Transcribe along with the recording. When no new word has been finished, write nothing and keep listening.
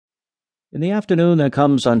In the afternoon there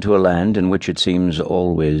comes unto a land in which it seems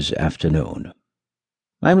always afternoon.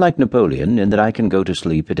 I am like Napoleon in that I can go to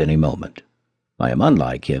sleep at any moment. I am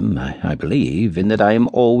unlike him, I believe, in that I am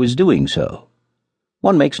always doing so.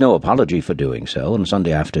 One makes no apology for doing so on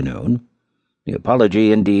Sunday afternoon. The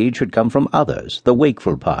apology, indeed, should come from others, the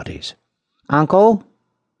wakeful parties. "Uncle?"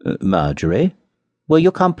 Marjorie? "Will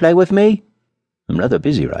you come play with me?" "I'm rather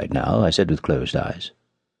busy right now," I said with closed eyes.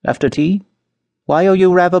 "After tea?" "Why are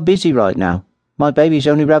you rather busy right now? My baby's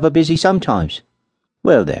only rather busy sometimes."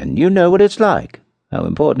 "Well then, you know what it's like, how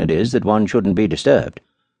important it is that one shouldn't be disturbed."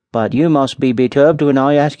 "But you must be perturbed when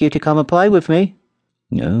I ask you to come and play with me."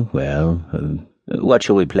 "Oh, well, what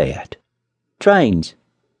shall we play at?" "Trains,"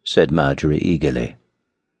 said Marjorie eagerly.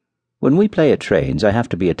 "When we play at trains, I have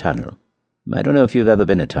to be a tunnel. I don't know if you've ever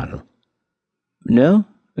been a tunnel." "No?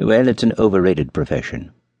 Well, it's an overrated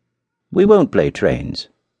profession." "We won't play trains,"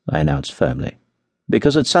 I announced firmly,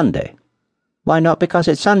 "because it's Sunday." "Why not because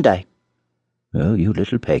it's Sunday?" "Oh, you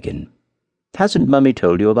little pagan. Hasn't Mummy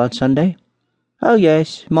told you about Sunday?" "Oh,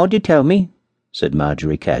 yes, Ma did tell me," said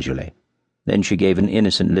Marjorie casually. Then she gave an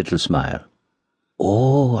innocent little smile.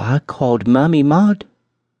 "Oh, I called Mummy Maud,"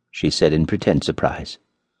 she said in pretended surprise.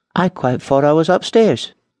 "I quite thought I was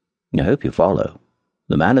upstairs." "I hope you follow.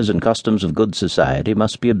 The manners and customs of good society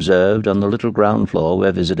must be observed on the little ground floor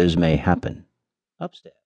where visitors may happen. Upstairs."